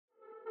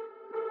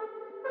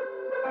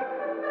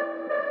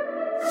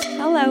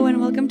Hello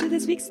and welcome to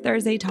this week's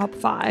Thursday Top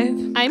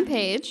 5. I'm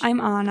Paige. I'm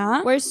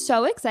Anna. We're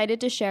so excited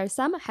to share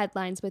some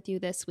headlines with you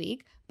this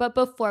week. But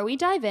before we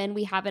dive in,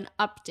 we have an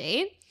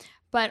update.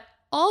 But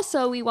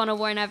also we want to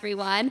warn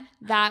everyone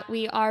that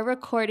we are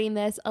recording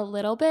this a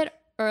little bit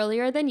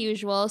earlier than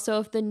usual. So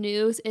if the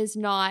news is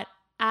not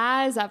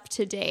as up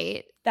to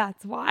date.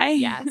 That's why.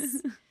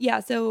 Yes.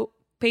 Yeah, so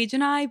Paige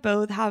and I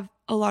both have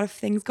a lot of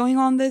things going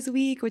on this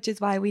week, which is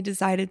why we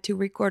decided to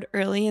record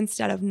early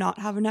instead of not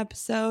have an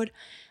episode.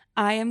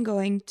 I am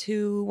going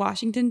to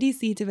Washington,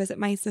 D.C. to visit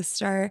my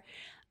sister,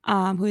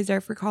 who is there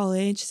for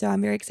college. So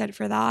I'm very excited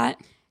for that.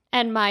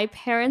 And my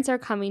parents are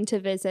coming to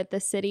visit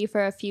the city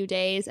for a few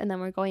days, and then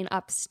we're going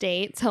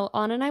upstate. So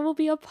Anna and I will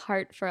be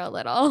apart for a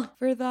little.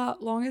 For the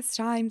longest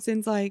time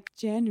since like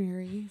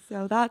January.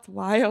 So that's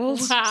wild.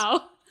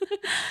 Wow.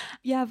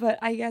 Yeah, but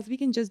I guess we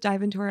can just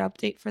dive into our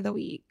update for the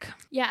week.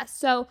 Yeah,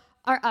 so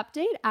our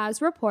update,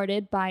 as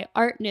reported by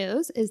Art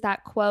News, is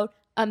that, quote,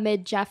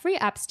 amid Jeffrey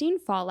Epstein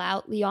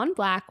fallout, Leon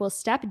Black will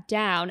step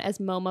down as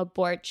MoMA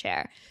board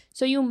chair.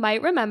 So you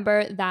might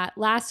remember that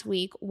last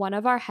week, one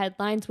of our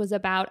headlines was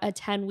about a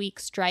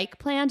 10-week strike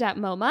planned at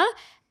MoMA,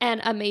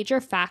 and a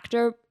major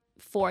factor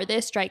for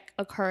this strike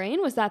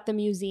occurring was that the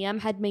museum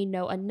had made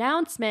no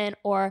announcement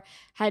or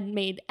had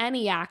made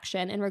any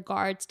action in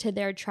regards to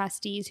their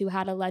trustees who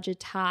had alleged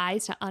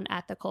ties to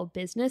unethical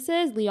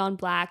businesses, Leon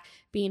Black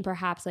being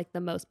perhaps like the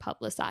most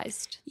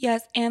publicized.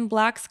 Yes, and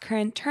Black's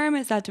current term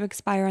is set to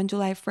expire on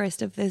July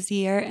 1st of this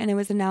year, and it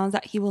was announced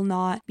that he will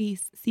not be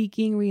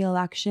seeking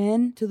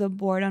re-election to the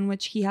board on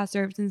which he has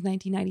served since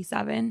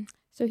 1997.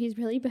 So he's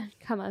really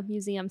become a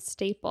museum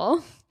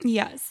staple.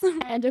 Yes.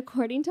 And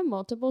according to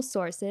multiple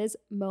sources,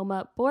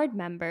 MoMA board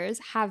members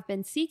have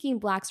been seeking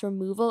Black's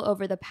removal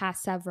over the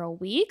past several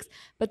weeks,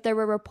 but there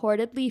were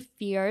reportedly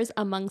fears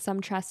among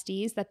some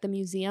trustees that the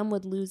museum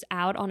would lose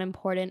out on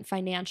important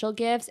financial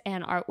gifts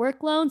and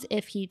artwork loans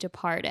if he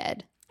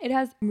departed. It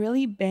has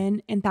really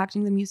been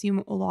impacting the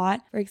museum a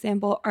lot. For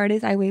example,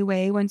 artist Ai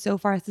Weiwei went so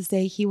far as to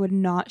say he would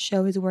not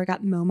show his work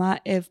at MoMA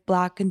if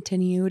Black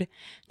continued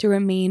to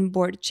remain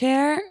board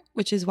chair,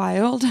 which is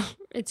wild.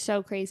 It's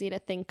so crazy to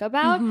think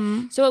about.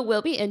 Mm-hmm. So it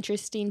will be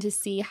interesting to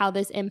see how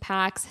this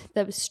impacts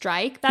the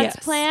strike that's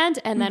planned,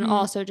 and then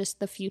also just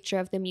the future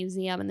of the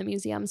museum and the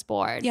museum's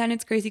board. Yeah, and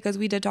it's crazy because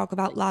we did talk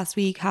about last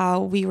week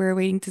how we were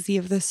waiting to see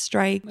if the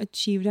strike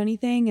achieved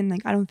anything. And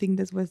like, I don't think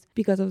this was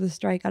because of the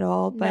strike at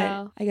all, but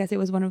no. I guess it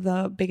was one of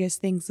the biggest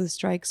things the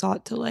strike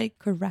sought to like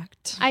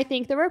correct. I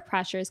think there were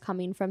pressures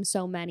coming from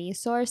so many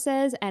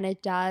sources, and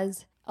it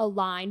does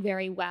align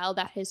very well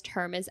that his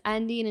term is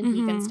ending and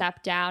he can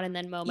step down, and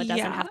then MoMA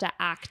doesn't have to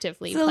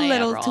actively play a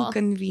role. It's a little too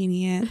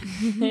convenient.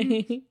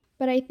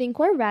 But I think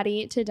we're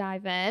ready to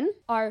dive in.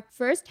 Our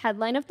first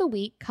headline of the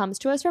week comes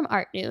to us from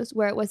Art News,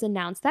 where it was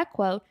announced that,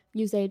 quote,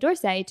 Musée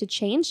d'Orsay to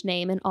change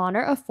name in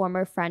honor of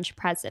former French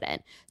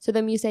president. So the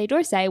Musée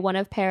d'Orsay, one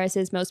of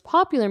Paris's most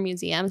popular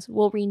museums,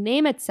 will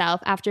rename itself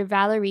after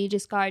Valéry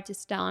Giscard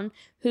d'Estaing,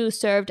 who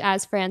served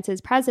as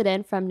France's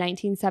president from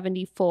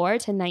 1974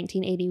 to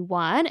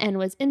 1981 and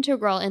was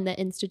integral in the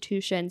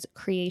institution's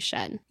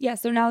creation. Yeah,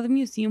 so now the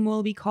museum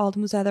will be called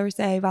Musée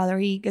d'Orsay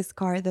Valéry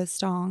Giscard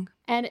d'Estaing.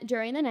 And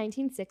during the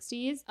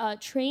 1960s, a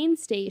train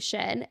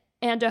station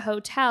and a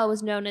hotel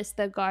was known as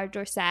the Gare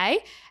d'Orsay,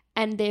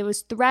 and they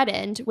was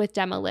threatened with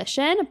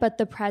demolition, but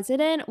the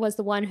president was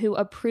the one who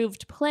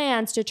approved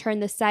plans to turn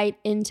the site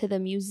into the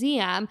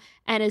museum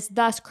and is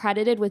thus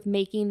credited with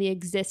making the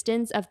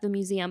existence of the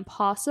museum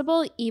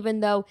possible, even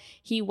though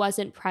he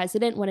wasn't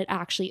president when it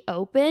actually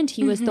opened.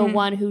 He was the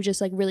one who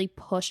just like really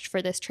pushed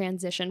for this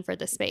transition for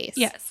the space.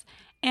 Yes.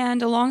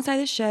 And alongside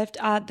the shift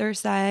at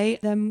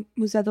d'Orsay, the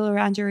Musée de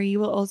l'Orangerie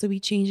will also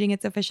be changing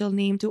its official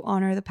name to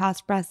honor the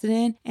past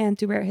president and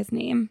to bear his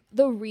name.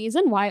 The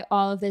reason why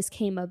all of this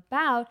came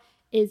about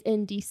is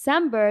in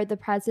December, the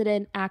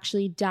president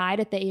actually died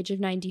at the age of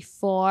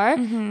 94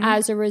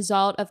 as a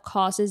result of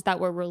causes that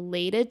were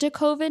related to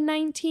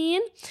COVID-19.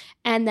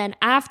 And then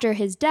after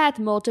his death,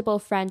 multiple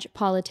French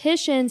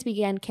politicians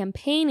began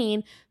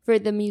campaigning for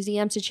the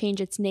museum to change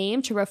its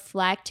name to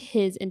reflect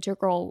his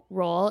integral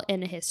role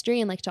in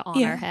history and like to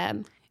honor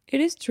him.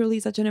 It is truly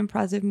such an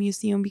impressive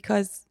museum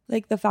because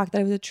like the fact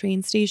that it was a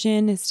train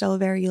station is still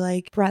very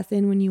like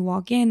present when you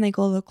walk in, like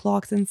all the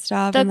clocks and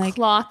stuff. The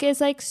clock is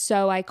like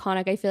so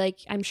iconic. I feel like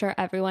I'm sure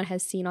everyone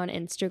has seen on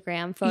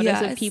Instagram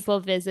photos of people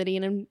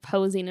visiting and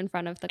posing in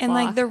front of the clock. And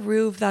like the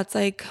roof that's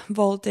like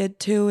vaulted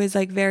too is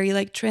like very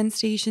like train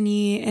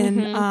station-y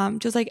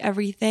and just like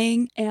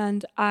everything.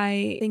 And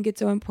I think it's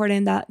so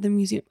important that the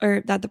museum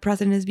or that the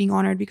president is being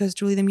honored because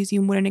truly the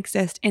museum wouldn't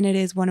exist, and it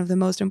is one of the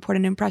most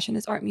important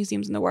impressionist art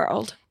museums in the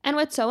world. And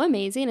what's so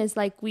amazing is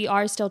like we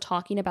are still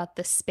talking about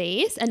the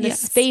space, and the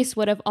space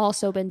would have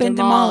also been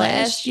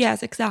demolished.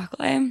 Yes,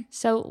 exactly.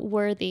 So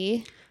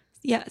worthy.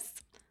 Yes.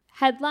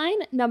 Headline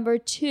number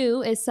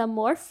 2 is some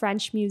more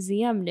French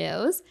museum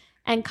news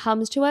and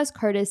comes to us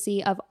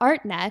courtesy of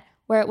ArtNet,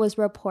 where it was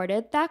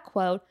reported that,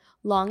 quote,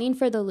 longing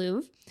for the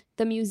Louvre,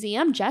 the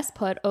museum just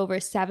put over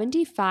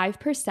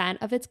 75%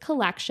 of its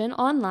collection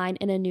online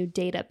in a new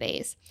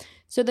database.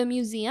 So the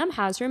museum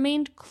has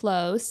remained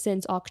closed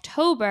since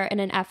October in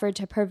an effort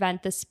to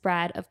prevent the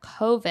spread of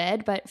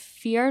COVID, but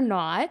fear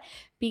not,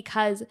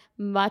 because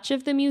much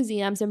of the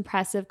museum's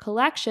impressive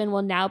collection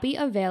will now be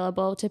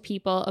available to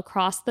people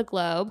across the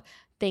globe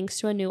thanks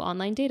to a new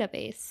online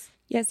database.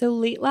 Yeah, so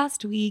late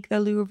last week, the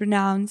Louvre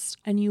announced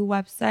a new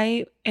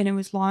website and it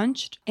was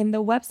launched. And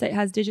the website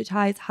has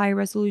digitized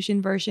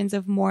high-resolution versions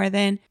of more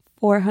than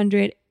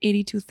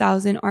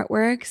 482,000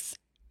 artworks,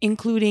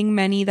 including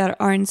many that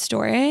are in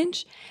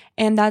storage.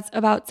 And that's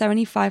about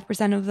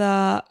 75% of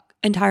the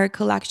entire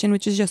collection,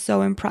 which is just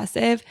so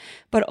impressive.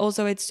 But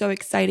also it's so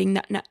exciting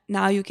that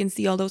now you can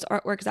see all those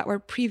artworks that were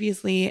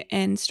previously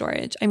in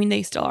storage. I mean,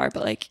 they still are,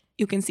 but like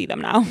you can see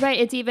them now. Right.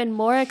 It's even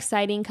more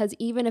exciting because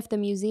even if the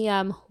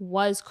museum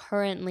was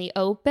currently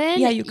open,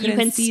 you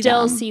can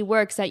still see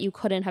works that you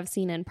couldn't have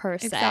seen in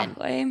person.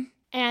 Exactly.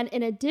 And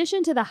in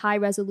addition to the high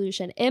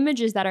resolution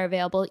images that are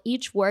available,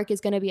 each work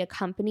is going to be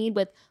accompanied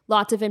with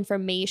lots of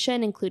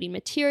information, including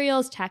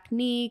materials,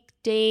 technique,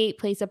 date,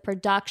 place of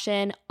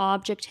production,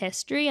 object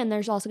history, and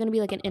there's also going to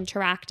be like an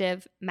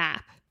interactive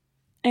map.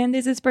 And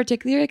this is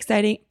particularly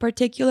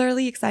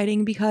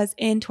exciting because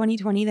in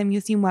 2020, the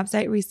museum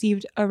website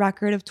received a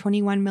record of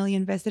 21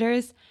 million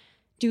visitors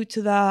due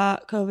to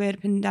the COVID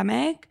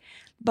pandemic.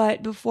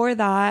 But before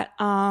that,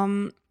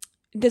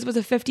 this was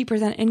a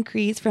 50%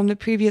 increase from the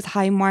previous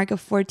high mark of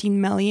 14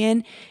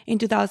 million in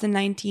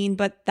 2019,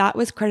 but that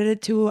was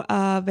credited to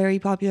a very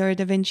popular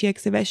Da Vinci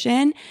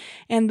exhibition.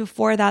 And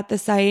before that, the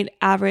site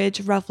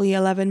averaged roughly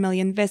 11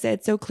 million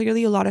visits. So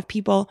clearly a lot of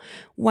people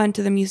went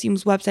to the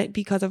museum's website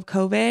because of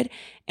COVID.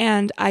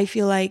 And I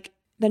feel like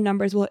the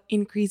numbers will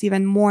increase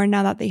even more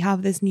now that they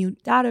have this new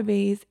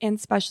database, and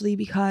especially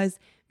because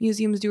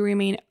museums do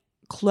remain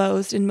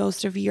closed in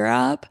most of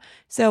Europe.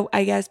 So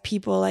I guess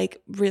people like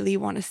really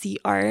want to see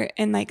art,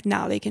 and like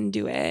now they can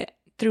do it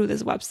through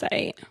this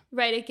website.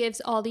 Right. It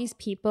gives all these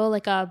people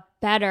like a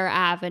better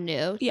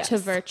avenue to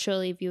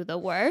virtually view the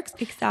works.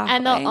 Exactly.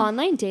 And the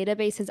online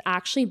database has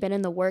actually been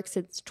in the works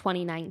since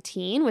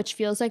 2019, which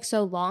feels like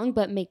so long,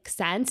 but makes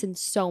sense. And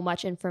so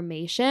much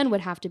information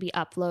would have to be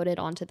uploaded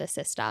onto the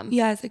system.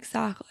 Yes,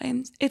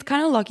 exactly. It's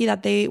kind of lucky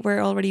that they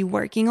were already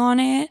working on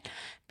it,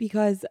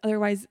 because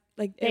otherwise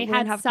like they it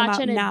wouldn't have such come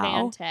out an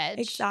now. Advantage.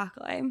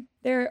 Exactly.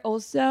 There are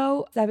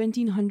also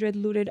 1,700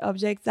 looted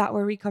objects that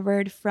were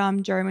recovered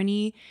from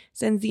Germany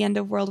since the end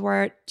of World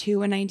War II in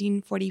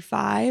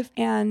 1945.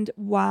 And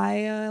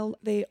while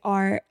they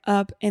are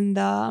up in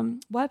the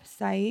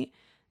website,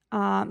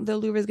 the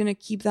Louvre is going to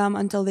keep them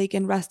until they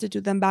can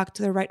restitute them back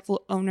to the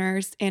rightful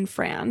owners in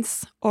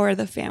France, or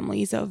the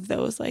families of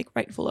those like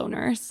rightful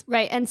owners.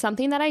 Right. And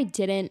something that I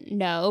didn't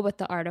know, but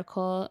the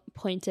article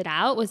pointed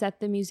out, was that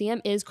the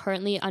museum is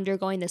currently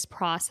undergoing this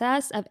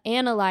process of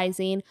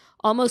analyzing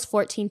almost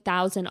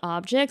 14,000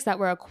 objects that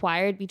were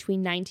acquired between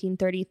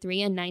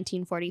 1933 and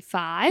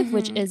 1945,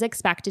 which is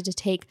expected to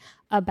take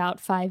about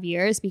 5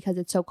 years because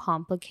it's so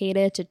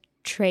complicated to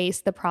trace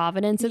the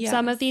provenance of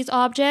some of these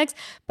objects.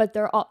 But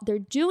they're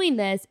doing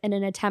this in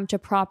an attempt to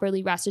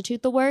properly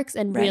restitute the works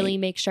and really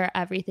make sure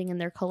everything in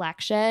their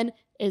collection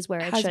is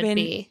where it should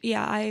be.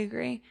 Yeah, I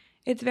agree.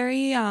 It's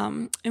very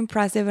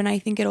impressive, and I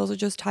think it also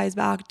just ties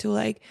back to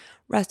like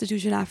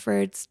restitution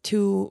efforts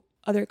to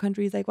other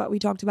countries, like what we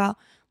talked about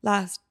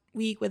last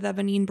week with the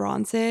Benin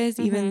bronzes,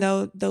 even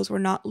though those were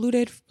not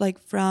looted like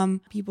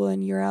from people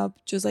in Europe,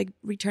 just like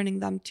returning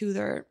them to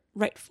their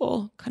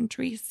rightful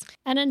countries.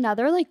 And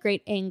another like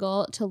great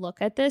angle to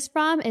look at this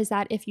from is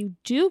that if you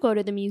do go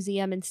to the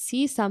museum and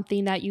see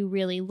something that you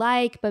really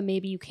like, but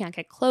maybe you can't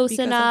get close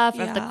enough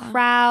of the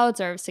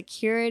crowds or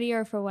security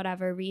or for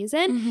whatever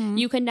reason,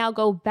 you can now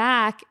go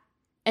back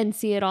and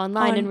see it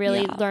online and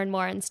really learn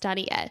more and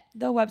study it.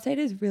 The website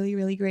is really,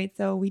 really great.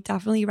 So we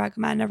definitely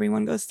recommend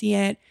everyone go see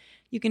it.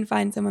 You can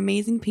find some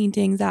amazing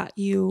paintings that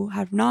you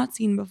have not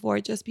seen before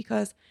just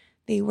because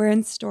they were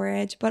in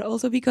storage, but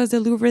also because the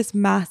Louvre is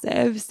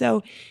massive.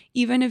 So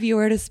even if you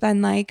were to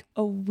spend like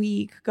a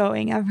week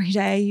going every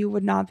day, you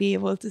would not be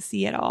able to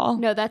see it all.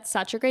 No, that's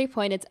such a great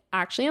point. It's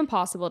actually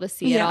impossible to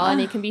see it all.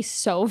 And it can be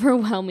so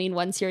overwhelming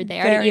once you're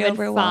there to even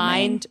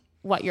find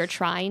what you're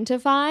trying to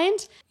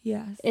find.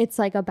 Yes. It's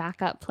like a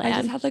backup plan.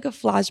 I just had like a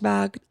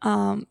flashback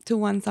to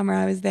one summer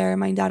I was there.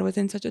 My dad was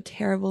in such a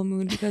terrible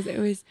mood because it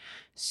was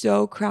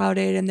so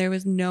crowded and there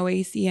was no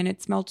AC and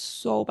it smelled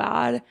so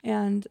bad.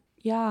 And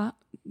yeah,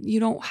 you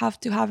don't have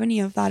to have any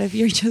of that if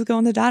you're just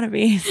going to the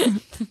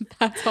database.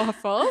 That's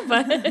awful,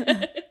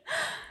 but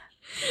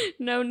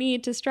no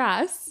need to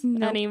stress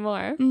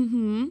anymore.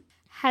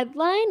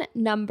 Headline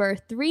number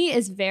 3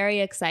 is very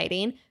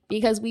exciting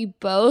because we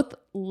both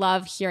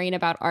love hearing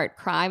about art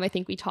crime. I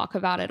think we talk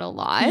about it a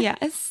lot.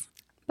 Yes.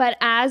 But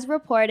as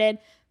reported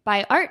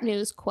by Art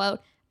News, quote,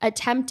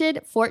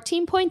 attempted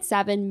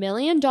 $14.7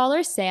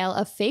 million sale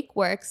of fake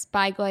works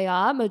by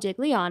Goya,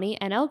 Modigliani,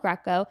 and El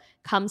Greco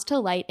comes to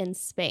light in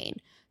Spain.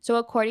 So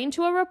according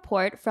to a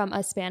report from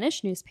a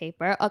Spanish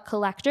newspaper, a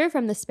collector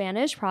from the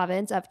Spanish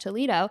province of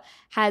Toledo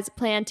has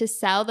planned to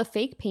sell the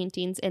fake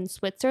paintings in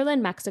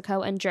Switzerland,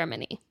 Mexico, and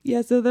Germany.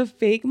 Yeah, so the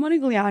fake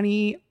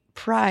Modigliani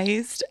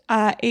priced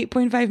at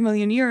 8.5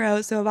 million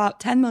euros, so about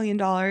 $10 million.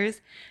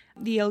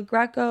 The El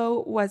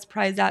Greco was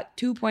priced at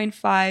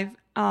 2.5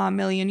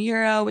 million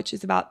euro, which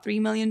is about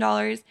 $3 million.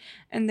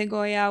 And the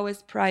Goya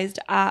was priced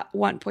at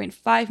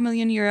 1.5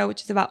 million euro,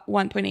 which is about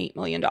 $1.8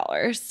 million.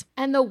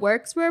 And the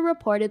works were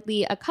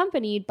reportedly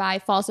accompanied by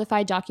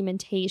falsified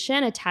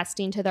documentation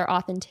attesting to their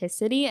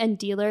authenticity, and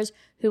dealers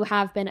who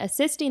have been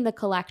assisting the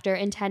collector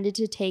intended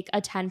to take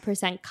a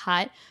 10%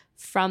 cut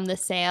from the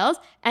sales.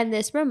 And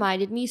this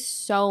reminded me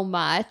so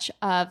much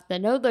of the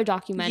Knoedler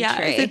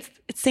documentary. Yes,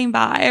 it's same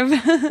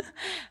vibe.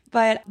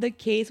 But the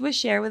case was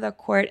shared with a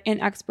court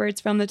and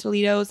experts from the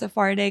Toledo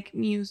Sephardic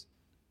News.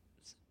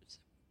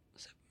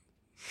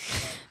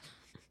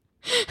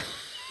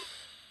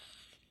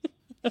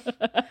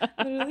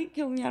 Literally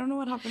killed me. I don't know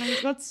what happened. I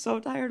just got so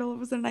tired all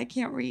of a sudden I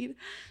can't read.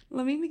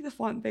 Let me make the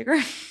font bigger.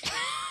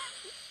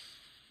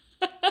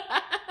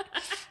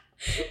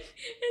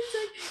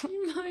 It's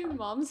like my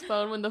mom's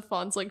phone when the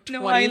font's like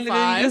 25. No, I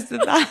literally just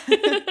did that.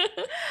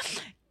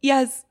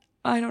 Yes.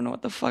 I don't know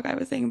what the fuck I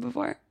was saying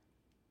before.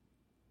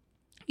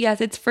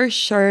 Yes, it's for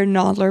sure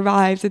Knoedler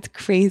vibes. It's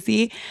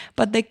crazy.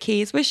 But the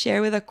case was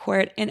shared with a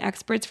court, and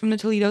experts from the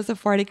Toledo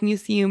Sephardic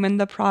Museum and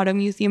the Prado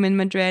Museum in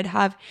Madrid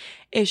have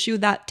issued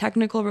that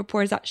technical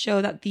reports that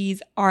show that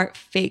these are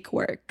fake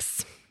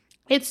works.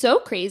 It's so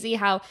crazy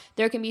how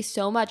there can be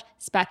so much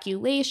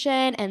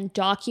speculation and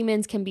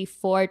documents can be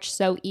forged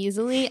so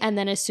easily. And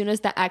then as soon as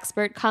the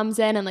expert comes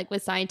in and like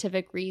with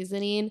scientific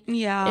reasoning,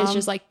 it's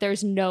just like,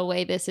 there's no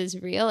way this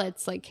is real.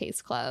 It's like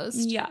case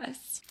closed.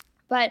 Yes.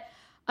 But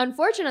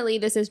unfortunately,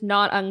 this is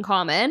not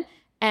uncommon.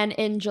 And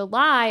in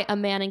July, a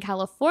man in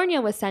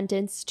California was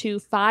sentenced to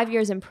 5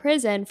 years in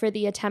prison for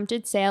the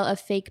attempted sale of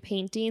fake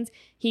paintings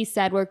he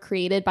said were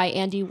created by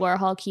Andy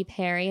Warhol, Keith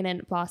Haring,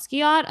 and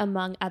Basquiat,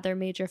 among other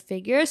major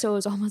figures. So it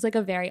was almost like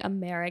a very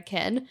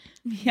American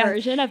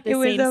version of the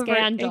same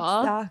scandal.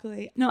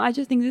 Exactly. No, I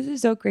just think this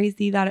is so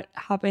crazy that it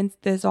happens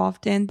this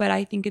often. But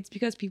I think it's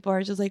because people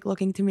are just like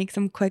looking to make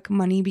some quick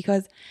money,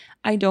 because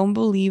I don't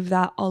believe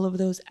that all of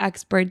those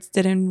experts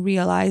didn't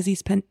realize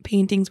these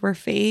paintings were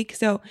fake.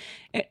 So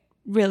it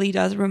really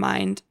does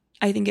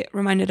I think it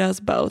reminded us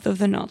both of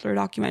the Knoedler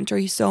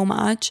documentary so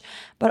much,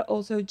 but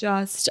also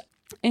just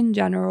in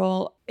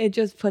general, it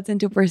just puts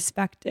into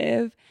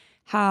perspective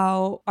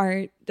how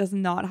art does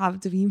not have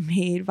to be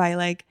made by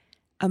like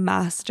a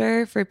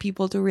master for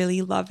people to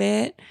really love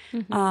it.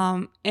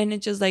 Mm-hmm. And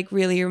it just like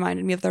really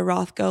reminded me of the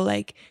Rothko,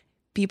 like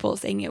people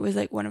saying it was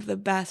like one of the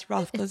best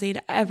Rothkos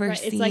they'd ever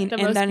seen. It's like the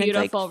most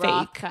beautiful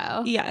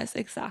Rothko. Yes,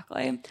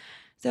 exactly.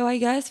 So I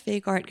guess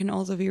fake art can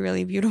also be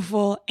really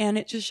beautiful, and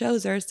it just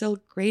shows there are still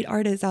great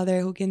artists out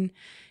there who can,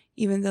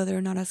 even though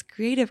they're not as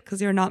creative because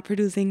they're not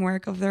producing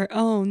work of their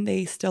own,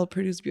 they still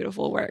produce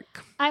beautiful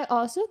work. I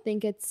also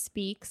think it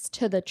speaks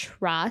to the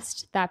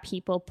trust that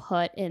people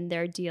put in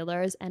their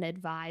dealers and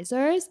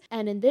advisors.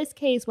 And in this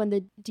case, when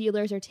the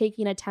dealers are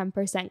taking a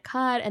 10%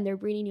 cut and they're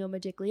bringing you a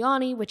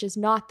Modigliani, which is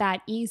not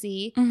that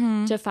easy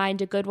to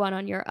find a good one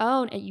on your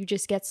own, and you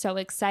just get so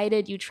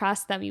excited, you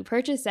trust them, you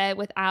purchase it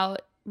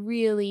without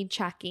really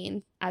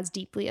checking as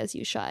deeply as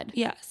you should.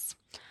 Yes.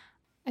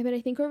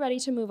 I think we're ready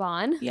to move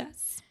on.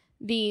 Yes.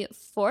 The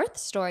fourth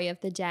story of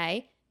the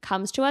day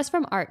comes to us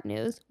from Art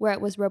News, where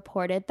it was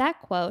reported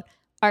that, quote,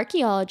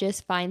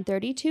 archaeologists find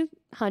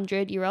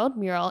 3,200-year-old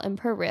mural in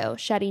Peru,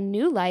 shedding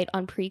new light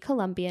on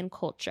pre-Columbian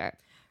culture.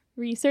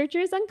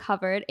 Researchers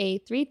uncovered a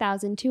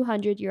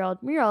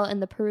 3,200-year-old mural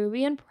in the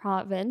Peruvian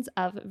province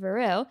of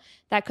Virú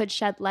that could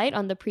shed light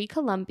on the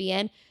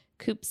pre-Columbian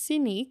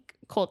Cupcinic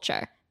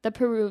culture. The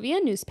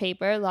Peruvian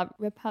newspaper La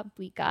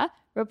República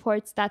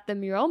reports that the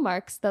mural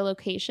marks the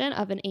location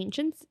of an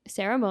ancient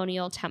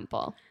ceremonial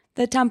temple.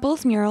 The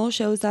temple's mural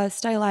shows a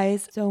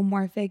stylized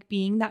zoomorphic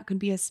being that could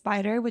be a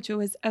spider, which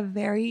was a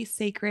very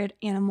sacred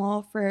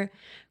animal for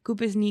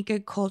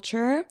Cupcinic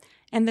culture,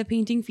 and the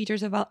painting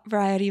features a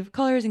variety of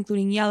colors,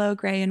 including yellow,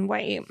 gray, and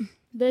white.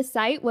 The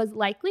site was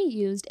likely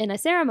used in a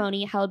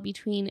ceremony held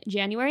between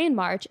January and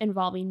March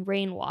involving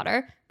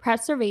rainwater.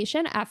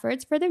 Preservation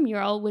efforts for the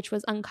mural, which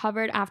was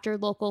uncovered after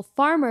local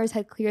farmers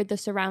had cleared the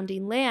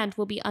surrounding land,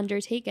 will be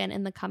undertaken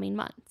in the coming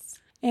months.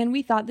 And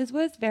we thought this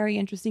was very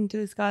interesting to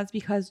discuss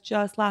because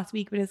just last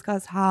week we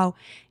discussed how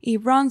a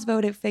bronze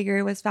votive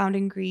figure was found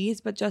in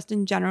Greece, but just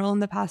in general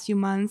in the past few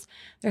months,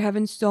 there have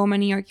been so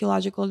many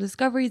archaeological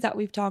discoveries that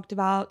we've talked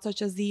about,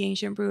 such as the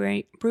ancient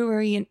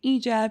brewery in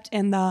Egypt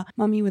and the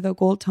mummy with a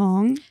gold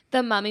tongue.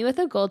 The mummy with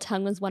a gold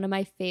tongue was one of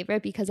my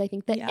favorite because I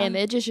think the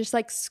image is just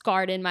like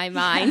scarred in my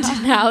mind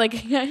now. Like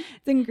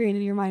it's ingrained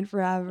in your mind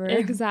forever.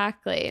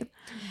 Exactly.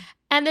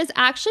 And this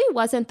actually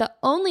wasn't the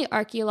only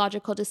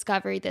archaeological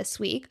discovery this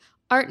week.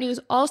 Art News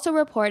also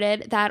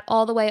reported that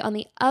all the way on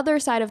the other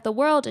side of the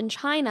world in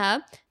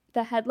China,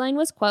 the headline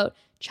was, quote,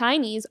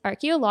 Chinese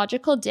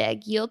archaeological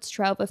dig yields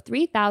trove of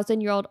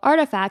 3,000-year-old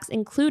artifacts,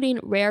 including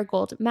rare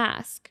gold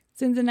mask.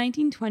 Since the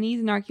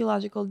 1920s, an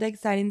archaeological dig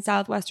site in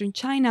southwestern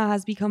China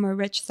has become a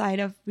rich site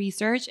of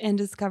research and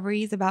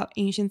discoveries about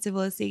ancient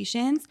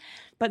civilizations.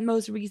 But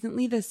most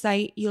recently, the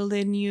site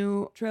yielded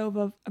new trove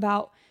of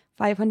about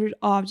 500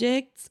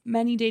 objects,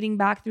 many dating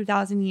back through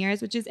 1,000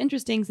 years, which is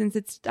interesting since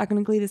it's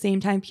technically the same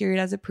time period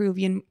as a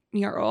Peruvian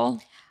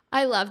mural.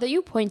 I love that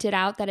you pointed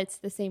out that it's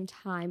the same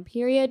time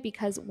period,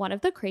 because one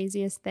of the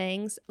craziest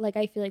things, like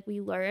I feel like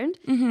we learned,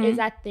 is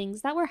that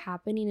things that were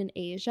happening in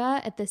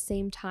Asia at the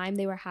same time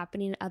they were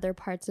happening in other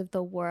parts of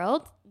the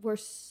world were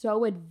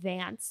so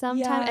advanced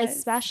sometimes,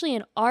 especially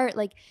in art.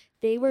 Like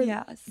they were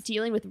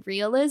dealing with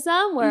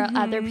realism where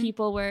other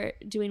people were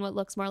doing what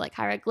looks more like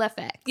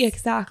hieroglyphics.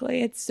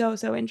 Exactly. It's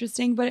so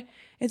interesting, but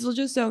it's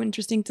just so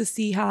interesting to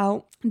see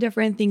how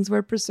different things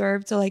were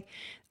preserved. So like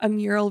a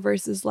mural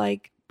versus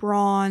like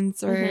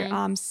bronze or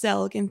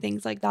silk and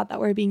things like that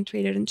were being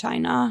traded in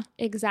China.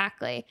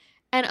 Exactly.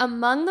 And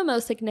among the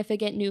most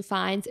significant new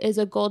finds is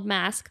a gold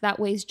mask that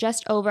weighs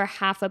just over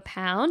half a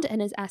pound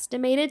and is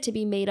estimated to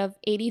be made of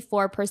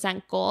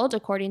 84% gold,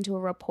 according to a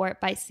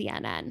report by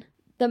CNN.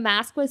 The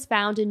mask was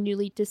found in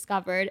newly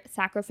discovered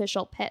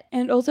sacrificial pits.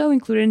 And also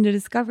included in the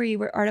discovery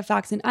were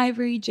artifacts in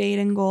ivory, jade,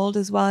 and gold,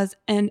 as well as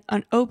an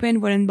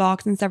unopened wooden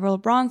box and several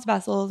bronze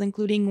vessels,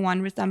 including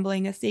one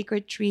resembling a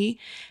sacred tree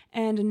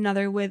and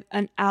another with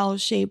an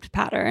owl-shaped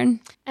pattern.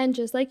 And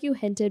just like you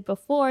hinted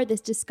before, this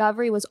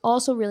discovery was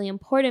also really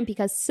important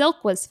because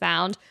silk was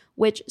found,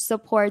 which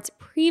supports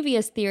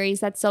previous theories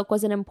that silk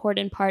was an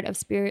important part of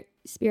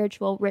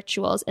spiritual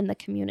rituals in the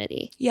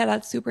community. Yeah,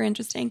 that's super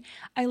interesting.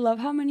 I love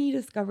how many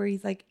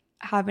discoveries like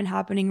have been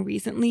happening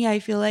recently. I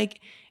feel like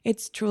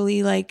it's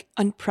truly like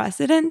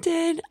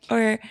unprecedented,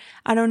 or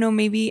I don't know,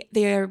 maybe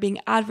they are being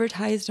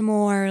advertised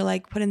more,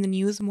 like put in the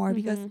news more,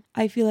 because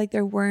I feel like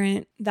there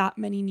weren't that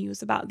many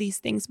news about these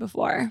things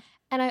before.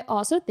 And I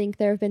also think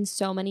there have been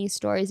so many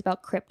stories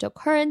about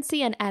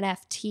cryptocurrency and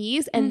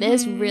NFTs, and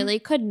this really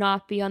could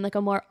not be on like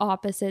a more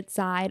opposite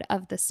side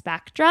of the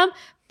spectrum,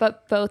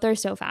 but both are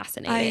so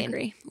fascinating. I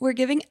agree. We're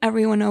giving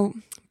everyone a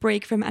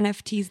break from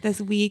NFTs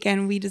this week,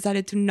 and we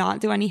decided to not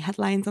do any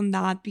headlines on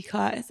that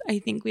because I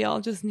think we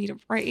all just need a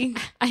break.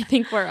 I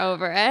think we're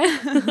over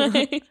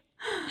it.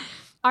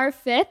 Our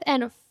fifth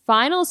and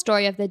final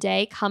story of the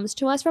day comes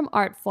to us from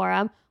Art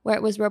Forum, where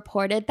it was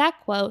reported that,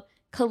 quote,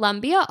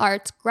 Columbia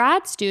Arts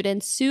grad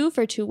students sue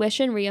for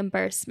tuition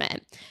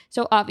reimbursement.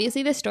 So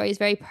obviously this story is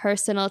very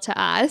personal to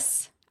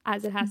us,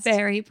 as it has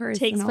very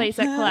personal. Takes place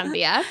at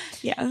Columbia.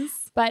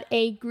 Yes. But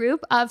a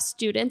group of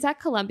students at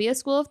Columbia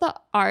School of the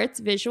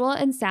Arts, Visual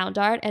and Sound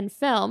Art and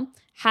Film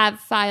have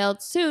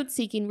filed suits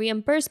seeking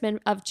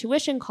reimbursement of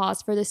tuition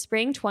costs for the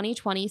spring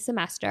 2020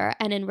 semester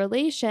and in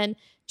relation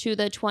to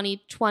the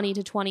 2020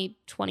 to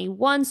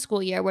 2021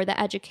 school year, where the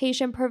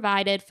education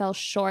provided fell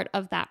short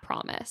of that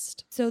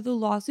promised. So the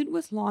lawsuit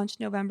was launched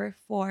November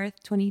 4th,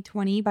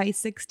 2020 by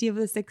 60 of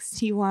the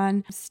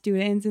 61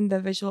 students in the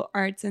Visual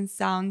Arts and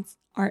Sounds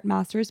Art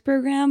Master's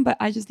program. But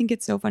I just think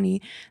it's so funny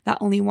that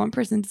only one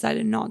person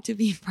decided not to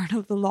be part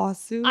of the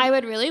lawsuit. I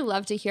would really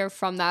love to hear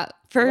from that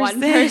one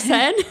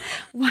person.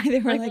 Why they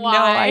were like, no,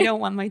 I don't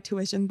want my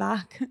tuition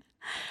back.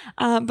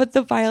 But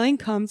the filing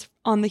comes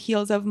on the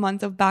heels of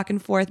months of back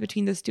and forth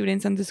between the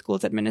students and the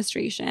school's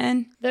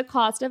administration. The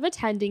cost of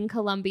attending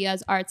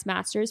Columbia's Arts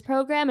Master's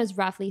program is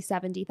roughly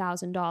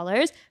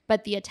 $70,000,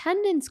 but the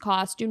attendance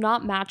costs do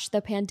not match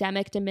the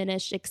pandemic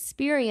diminished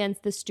experience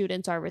the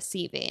students are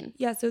receiving.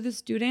 Yeah, so the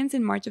students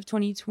in March of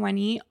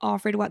 2020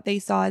 offered what they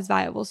saw as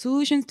viable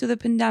solutions to the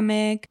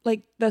pandemic,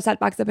 like the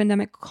setbacks the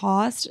pandemic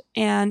caused.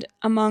 And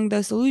among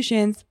the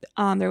solutions,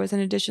 there was an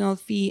additional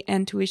fee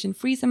and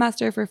tuition-free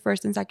semester for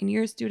first and second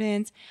year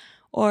students,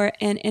 or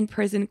an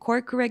in-person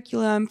core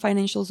curriculum,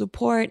 financial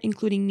support,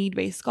 including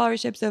need-based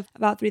scholarships of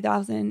about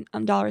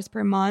 $3,000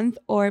 per month,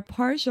 or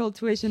partial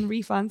tuition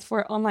refunds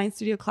for online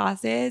studio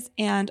classes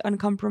and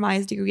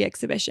uncompromised degree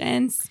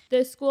exhibitions.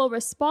 The school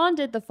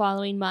responded the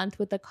following month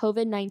with the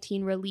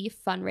COVID-19 relief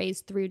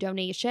fundraise through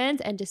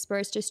donations and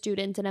dispersed to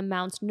students in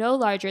amounts no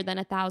larger than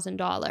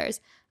 $1,000.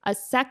 A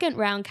second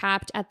round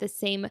capped at the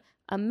same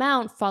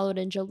amount followed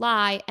in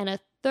July, and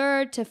a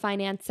third to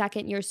finance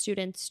second-year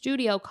students'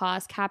 studio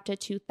costs capped at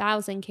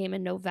 $2,000 came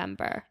in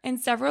November. And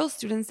several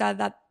students said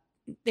that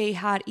they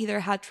had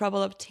either had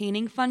trouble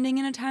obtaining funding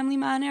in a timely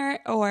manner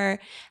or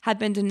had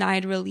been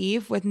denied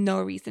relief with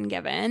no reason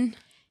given.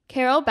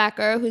 Carol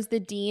Becker, who's the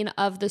dean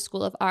of the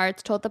School of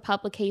Arts, told the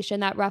publication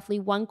that roughly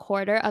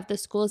 1/4 of the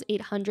school's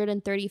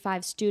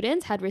 835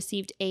 students had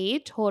received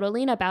aid,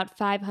 totaling about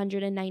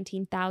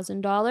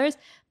 $519,000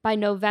 by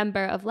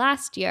November of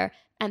last year,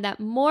 and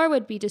that more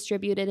would be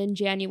distributed in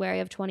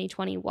January of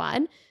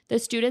 2021. The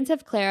students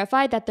have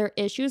clarified that their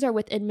issues are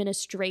with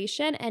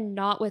administration and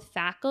not with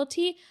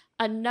faculty,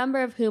 a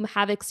number of whom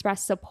have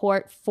expressed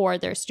support for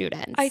their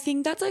students. I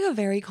think that's like a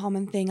very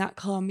common thing at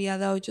Columbia,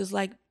 though, just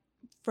like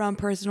from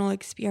personal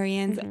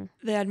experience,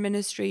 the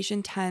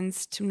administration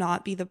tends to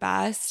not be the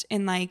best.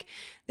 And like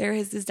there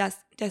is this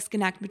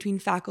disconnect between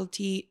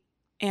faculty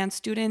and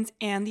students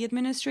and the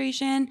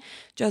administration,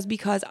 just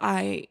because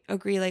I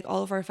agree, like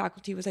all of our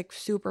faculty was like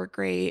super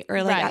great,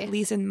 or like at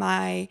least in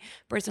my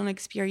personal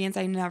experience,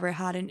 I never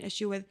had an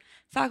issue with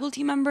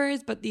faculty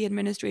members, but the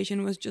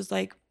administration was just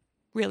like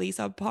really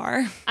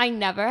subpar. I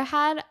never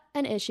had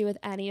an issue with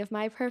any of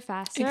my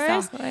professors.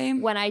 Exactly.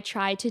 When I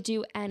tried to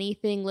do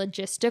anything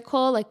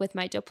logistical, like with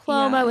my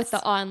diploma, with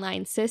the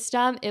online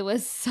system, it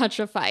was such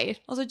a fight.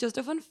 Also, just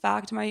a fun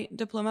fact, my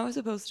diploma was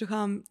supposed to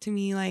come to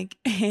me like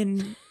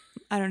in,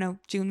 I don't know,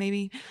 June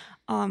maybe.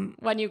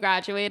 When you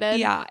graduated?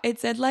 Yeah,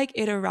 it said like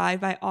it arrived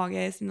by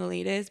August in the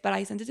latest, but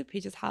I sent it to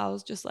Paige's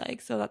house just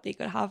like so that they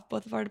could have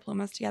both of our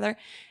diplomas together.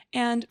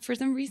 And for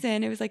some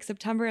reason, it was like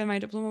September and my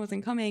diploma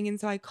wasn't coming. And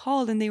so I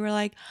called and they were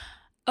like,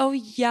 oh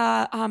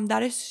yeah,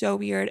 that is so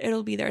weird.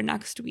 It'll be there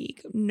next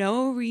week.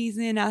 No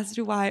reason as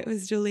to why it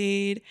was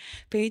delayed.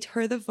 Paige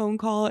heard the phone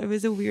call. It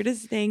was the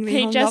weirdest thing.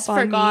 They just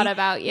forgot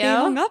about you. They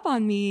hung up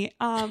on me.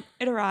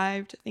 It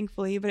arrived,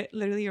 thankfully, but it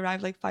literally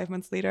arrived like 5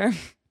 months later.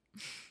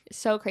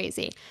 So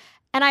crazy.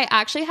 And I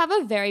actually have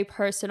a very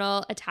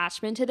personal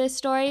attachment to this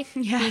story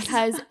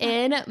because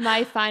in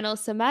my final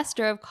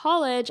semester of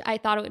college, I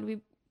thought it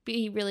would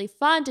be really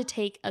fun to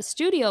take a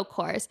studio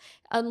course.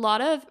 A lot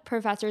of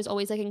professors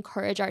always like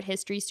encourage art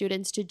history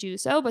students to do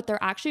so, but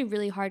they're actually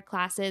really hard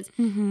classes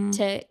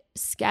to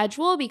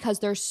schedule because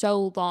they're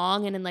so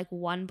long and in like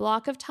one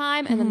block of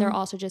time. And then they're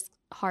also just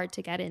hard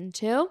to get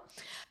into.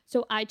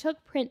 So I took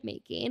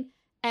printmaking,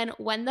 and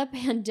when the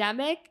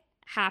pandemic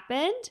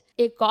happened,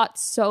 it got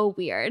so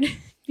weird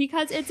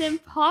because it's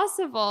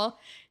impossible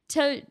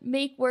to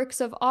make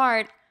works of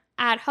art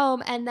at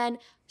home. And then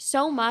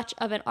so much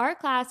of an art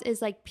class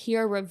is like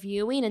peer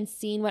reviewing and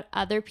seeing what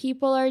other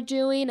people are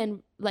doing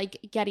and like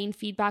getting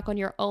feedback on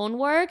your own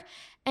work.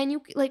 And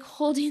you like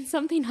holding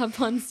something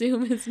up on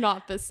Zoom is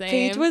not the same.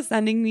 Paige was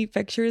sending me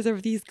pictures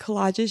of these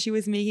collages she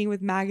was making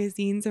with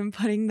magazines and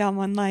putting them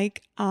on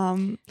like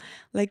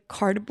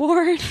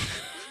cardboard.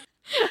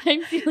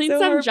 I'm feeling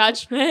some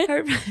judgment.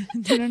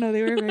 No,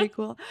 they were very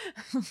cool.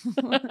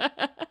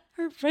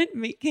 Her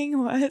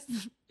printmaking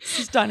was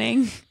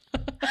stunning.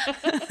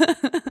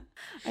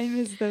 I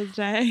miss those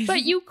days.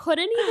 But you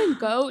couldn't even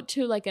go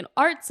to like an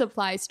art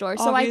supply store.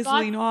 So Obviously I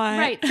thought, not.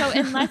 Right. So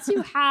unless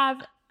you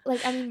have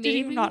like, I mean, maybe.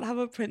 Did you not have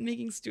a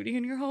printmaking studio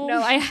in your home?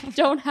 No, I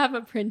don't have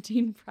a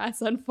printing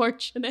press,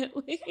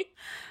 unfortunately.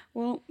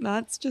 Well,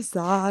 that's just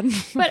sad.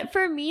 But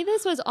for me,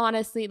 this was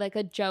honestly like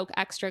a joke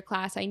extra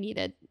class. I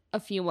needed a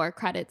few more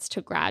credits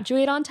to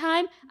graduate on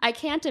time. I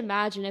can't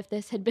imagine if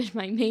this had been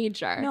my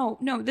major.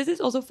 No, this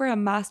is also for a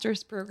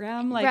master's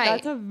program. Like Right.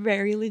 That's a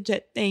very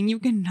legit thing. You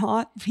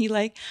cannot be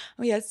like,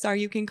 oh yes,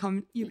 sorry, you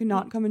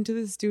cannot come into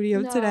the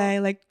studio today.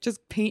 Like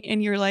just paint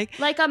and you're like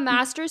a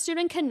master's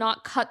student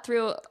cannot cut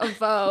through a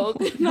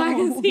Vogue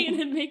magazine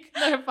and make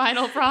their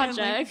final project.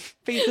 And, like,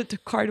 face it to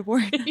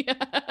cardboard.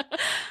 Yeah.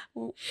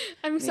 Well,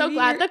 I'm so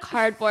glad the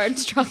cardboard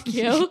struck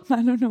you.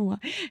 I don't know why.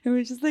 It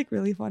was just like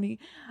really funny.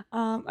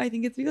 I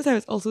think it's because I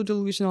was also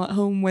delusional at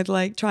home with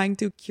like trying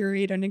to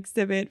curate an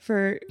exhibit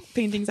for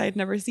paintings I'd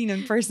never seen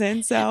in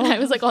person. So I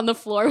was like on the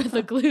floor with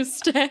a glue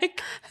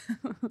stick.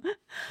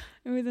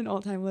 It was an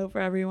all-time low for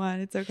everyone.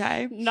 It's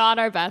okay. Not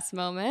our best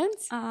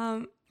moments.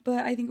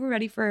 But I think we're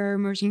ready for our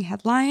emerging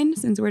headline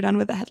since we're done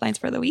with the headlines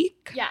for the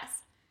week. Yes.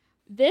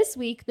 This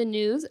week, the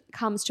news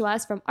comes to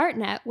us from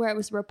ArtNet, where it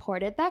was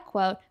reported that,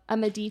 quote, a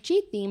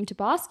Medici-themed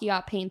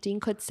Basquiat painting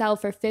could sell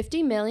for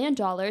 $50 million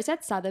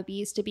at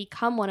Sotheby's to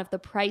become one of the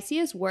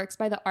priciest works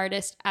by the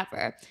artist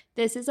ever.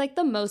 This is like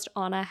the most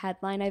Anna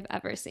headline I've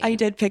ever seen. I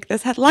did pick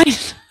this headline.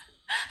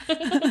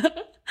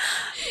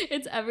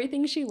 It's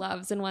everything she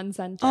loves in one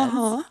sentence.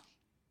 Uh-huh.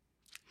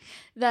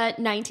 The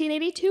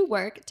 1982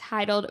 work,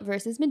 titled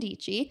Versus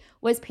Medici,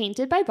 was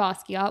painted by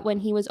Basquiat when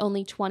he was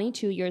only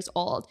 22 years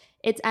old.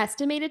 It's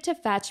estimated to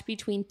fetch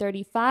between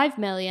 $35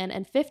 million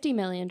and $50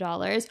 million,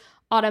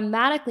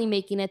 automatically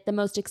making it the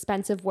most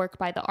expensive work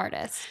by the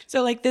artist.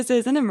 So like this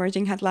is an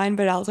emerging headline,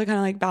 but it also kind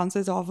of like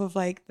bounces off of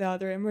like the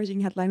other emerging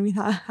headline we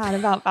had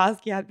about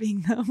Basquiat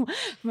being the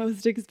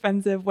most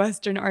expensive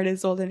Western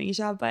artist sold in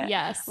Asia. But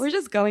yes, we're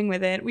just going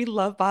with it. We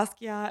love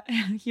Basquiat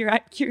here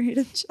at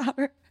Curated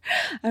Shower.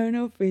 I don't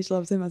know if Paige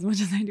loves him as much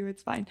as I do.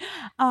 It's fine.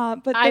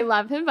 But I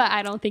love him, but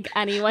I don't think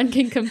anyone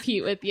can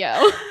compete with you.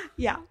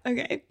 Yeah,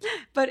 okay.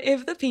 But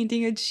if the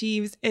painting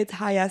achieves its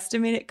high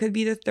estimate, it could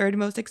be the third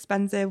most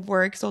expensive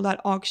work sold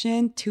at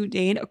auction to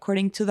date,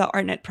 according to the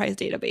ArtNet price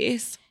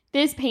database.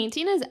 This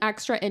painting is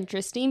extra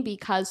interesting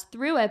because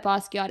through it,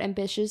 Basquiat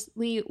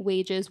ambitiously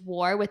wages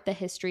war with the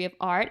history of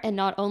art and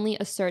not only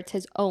asserts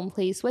his own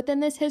place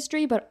within this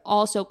history, but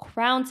also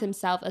crowns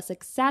himself a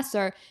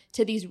successor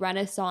to these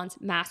Renaissance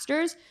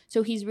masters.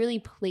 So he's really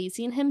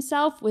placing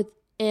himself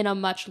within a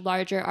much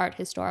larger art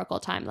historical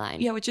timeline.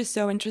 Yeah, which is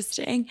so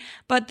interesting.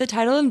 But the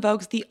title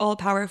invokes the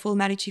all-powerful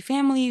Medici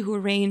family who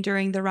reigned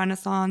during the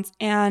Renaissance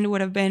and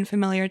would have been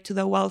familiar to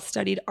the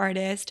well-studied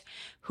artist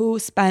who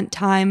spent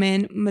time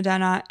in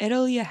Modena,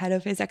 Italy ahead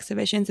of his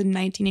exhibitions in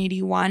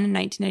 1981 and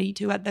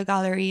 1982 at the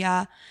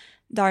Galleria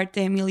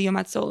d'Arte Emilio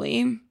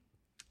Mazzoli.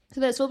 So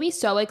this will be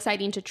so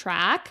exciting to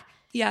track.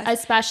 Yes.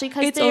 Especially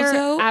because It's their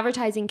also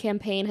advertising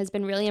campaign has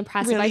been really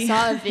impressive. really- I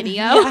saw a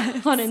video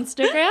Yes. on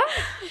Instagram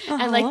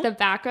and like Uh-huh. the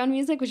background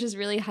music was just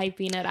really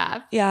hyping it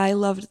up. Yeah, I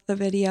loved the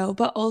video.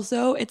 But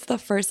also, it's the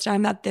first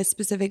time that this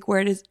specific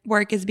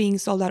work is being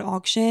sold at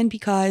auction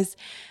because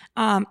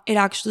it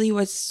actually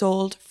was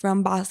sold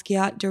from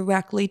Basquiat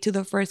directly to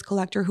the first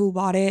collector who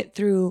bought it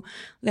through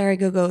Larry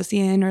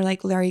Gagosian, or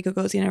like Larry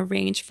Gagosian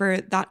arranged for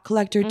that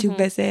collector to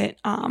visit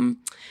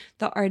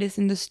the artist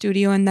in the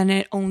studio, and then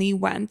it only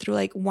went through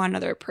like one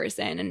other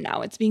person, and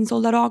now it's being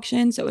sold at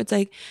auction. So it's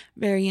like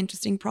very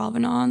interesting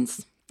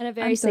provenance. And a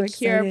very I'm so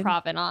secure excited.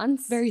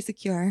 provenance. Very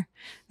secure.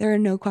 There are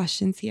no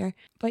questions here.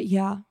 But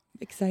yeah,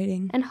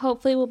 exciting. And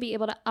hopefully we'll be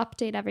able to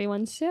update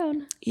everyone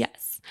soon.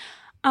 Yes.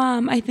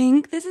 I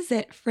think this is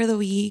it for the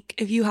week.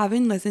 If you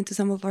haven't listened to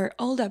some of our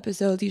old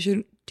episodes, you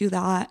should do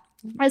that.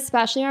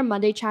 Especially our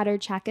Monday Chatter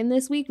check-in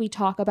this week. We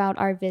talk about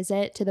our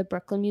visit to the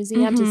Brooklyn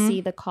Museum to see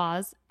the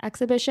Cause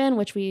exhibition,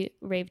 which we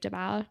raved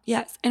about.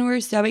 Yes, and we're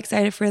so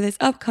excited for this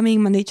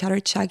upcoming Monday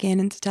Chatter check-in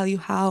and to tell you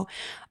how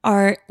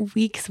our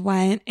weeks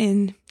went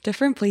in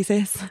different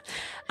places.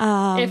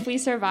 If we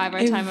survive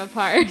our time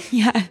apart.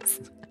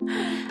 Yes.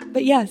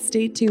 But yes,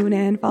 stay tuned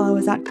and follow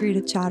us at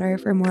Creative Chatter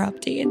for more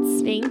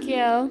updates. Thank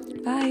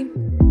you. Bye.